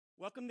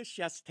Welcome to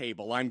Chef's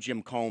Table. I'm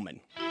Jim Coleman.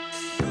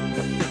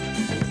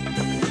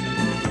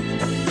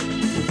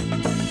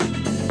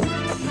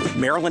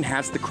 Maryland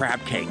has the crab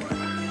cake.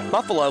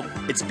 Buffalo,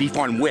 it's beef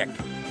on wick.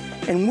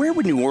 And where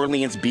would New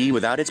Orleans be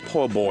without its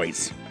po'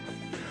 boys?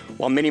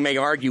 While many may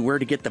argue where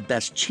to get the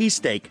best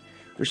cheesesteak,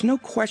 there's no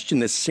question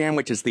this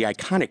sandwich is the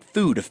iconic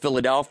food of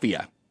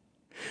Philadelphia.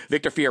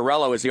 Victor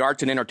Fiorello is the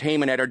arts and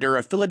entertainment editor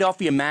of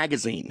Philadelphia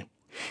Magazine.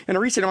 In a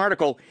recent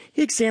article,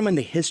 he examined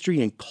the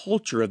history and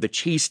culture of the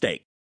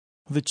cheesesteak.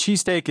 The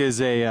cheesesteak is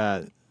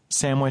a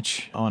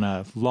sandwich on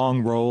a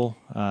long roll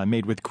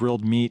made with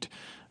grilled meat.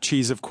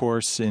 Cheese, of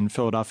course. In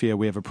Philadelphia,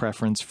 we have a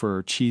preference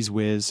for Cheese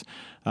Whiz.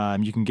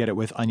 You can get it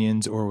with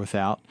onions or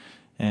without.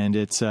 And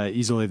it's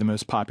easily the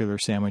most popular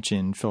sandwich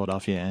in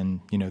Philadelphia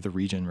and, the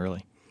region,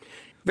 really.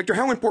 Victor,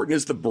 how important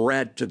is the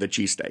bread to the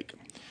cheesesteak?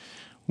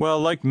 Well,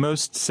 like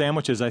most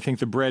sandwiches, I think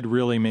the bread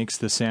really makes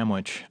the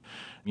sandwich.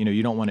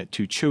 You don't want it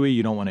too chewy.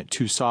 You don't want it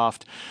too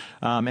soft.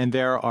 And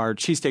there are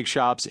cheesesteak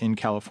shops in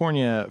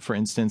California, for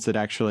instance, that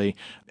actually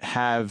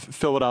have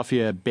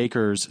Philadelphia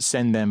bakers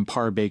send them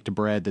par-baked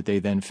bread that they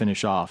then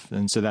finish off.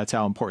 And so that's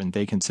how important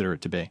they consider it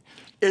to be.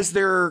 Is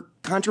there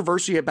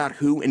controversy about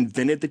who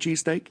invented the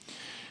cheesesteak?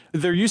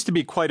 There used to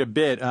be quite a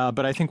bit,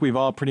 but I think we've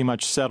all pretty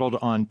much settled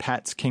on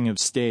Pat's King of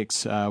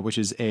Steaks, which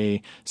is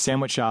a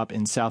sandwich shop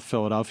in South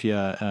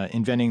Philadelphia,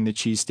 inventing the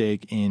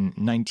cheesesteak in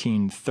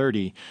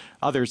 1930.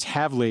 Others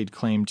have laid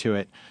claim to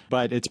it,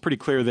 but it's pretty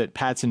clear that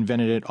Pat's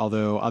invented it,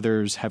 although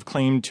others have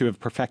claimed to have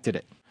perfected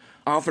it.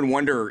 I often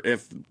wonder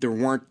if there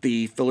weren't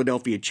the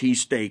Philadelphia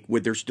cheesesteak,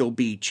 would there still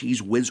be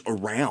Cheese Whiz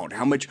around?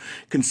 How much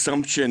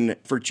consumption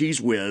for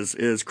Cheese Whiz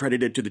is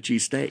credited to the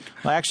cheesesteak?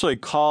 I actually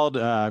called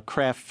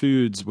Kraft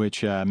Foods,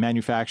 which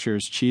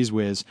manufactures Cheese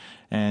Whiz,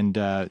 and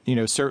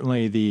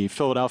certainly the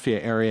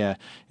Philadelphia area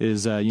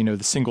is the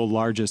single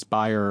largest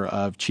buyer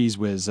of Cheese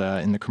Whiz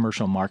in the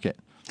commercial market.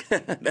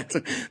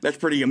 That's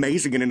pretty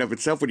amazing in and of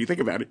itself when you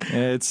think about it.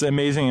 It's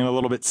amazing and a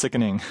little bit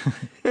sickening.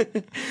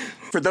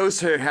 For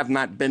those who have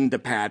not been to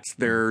Pat's,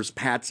 there's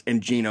Pat's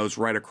and Geno's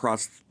right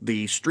across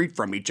the street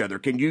from each other.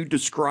 Can you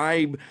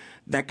describe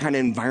that kind of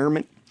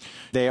environment?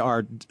 They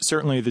are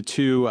certainly the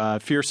two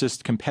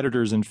fiercest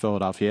competitors in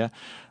Philadelphia.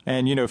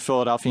 And,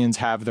 Philadelphians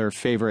have their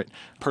favorite.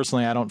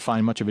 Personally, I don't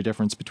find much of a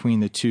difference between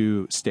the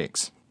two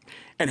steaks.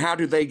 And how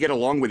do they get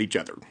along with each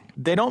other?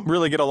 They don't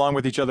really get along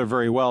with each other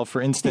very well.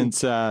 For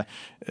instance,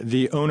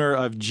 the owner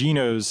of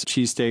Geno's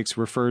Cheesesteaks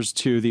refers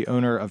to the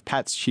owner of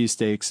Pat's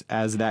Cheesesteaks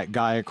as that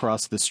guy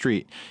across the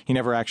street. He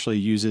never actually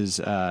uses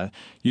the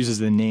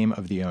name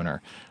of the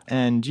owner.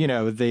 And,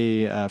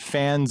 the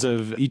fans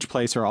of each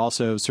place are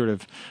also sort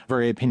of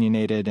very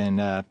opinionated,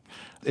 and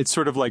it's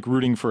sort of like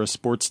rooting for a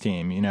sports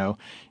team,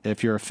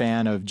 If you're a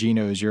fan of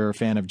Geno's, you're a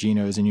fan of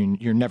Geno's, and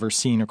you're never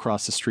seen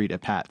across the street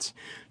at Pat's.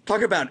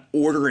 Talk about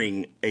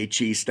ordering a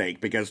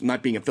cheesesteak, because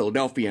not being a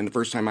Philadelphian, the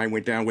first time I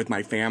went down with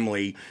my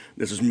family,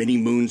 this is many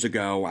moons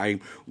ago, I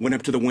went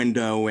up to the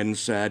window and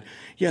said,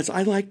 yes,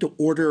 I'd like to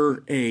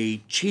order a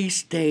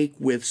cheesesteak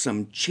with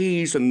some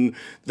cheese. And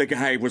the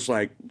guy was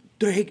like,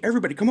 hey,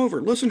 everybody come over,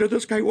 listen to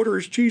this guy order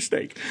his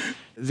cheesesteak.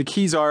 The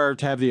keys are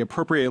to have the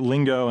appropriate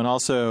lingo and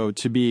also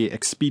to be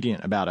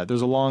expedient about it.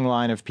 There's a long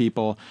line of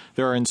people.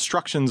 There are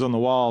instructions on the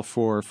wall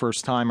for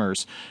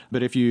first-timers.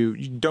 But if you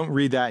don't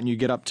read that and you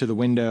get up to the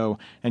window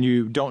and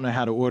you don't know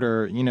how to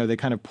order, they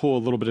kind of pull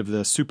a little bit of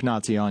the soup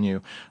Nazi on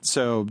you.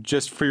 So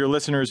just for your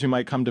listeners who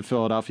might come to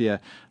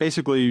Philadelphia,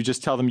 basically you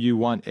just tell them you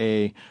want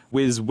a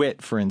whiz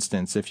wit, for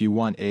instance, if you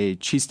want a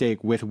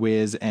cheesesteak with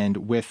whiz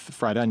and with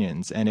fried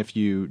onions. And if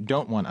you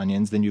don't want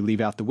onions, then you leave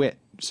out the wit.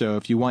 So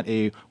if you want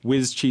a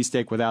whiz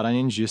cheesesteak without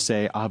onions, you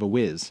say, I'll have a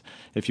whiz.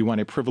 If you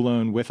want a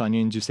provolone with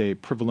onions, you say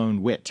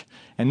provolone wit.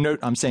 And note,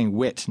 I'm saying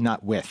wit,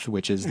 not with,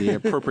 which is the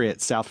appropriate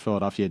South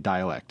Philadelphia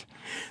dialect.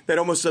 That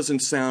almost doesn't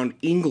sound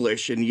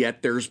English, and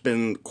yet there's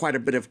been quite a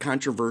bit of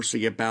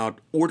controversy about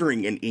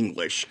ordering in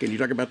English. Can you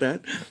talk about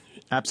that?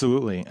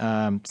 Absolutely.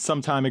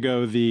 Some time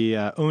ago, the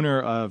owner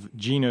of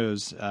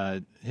Geno's,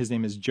 his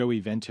name is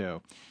Joey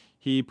Vento,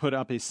 he put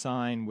up a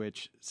sign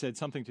which said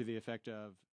something to the effect of,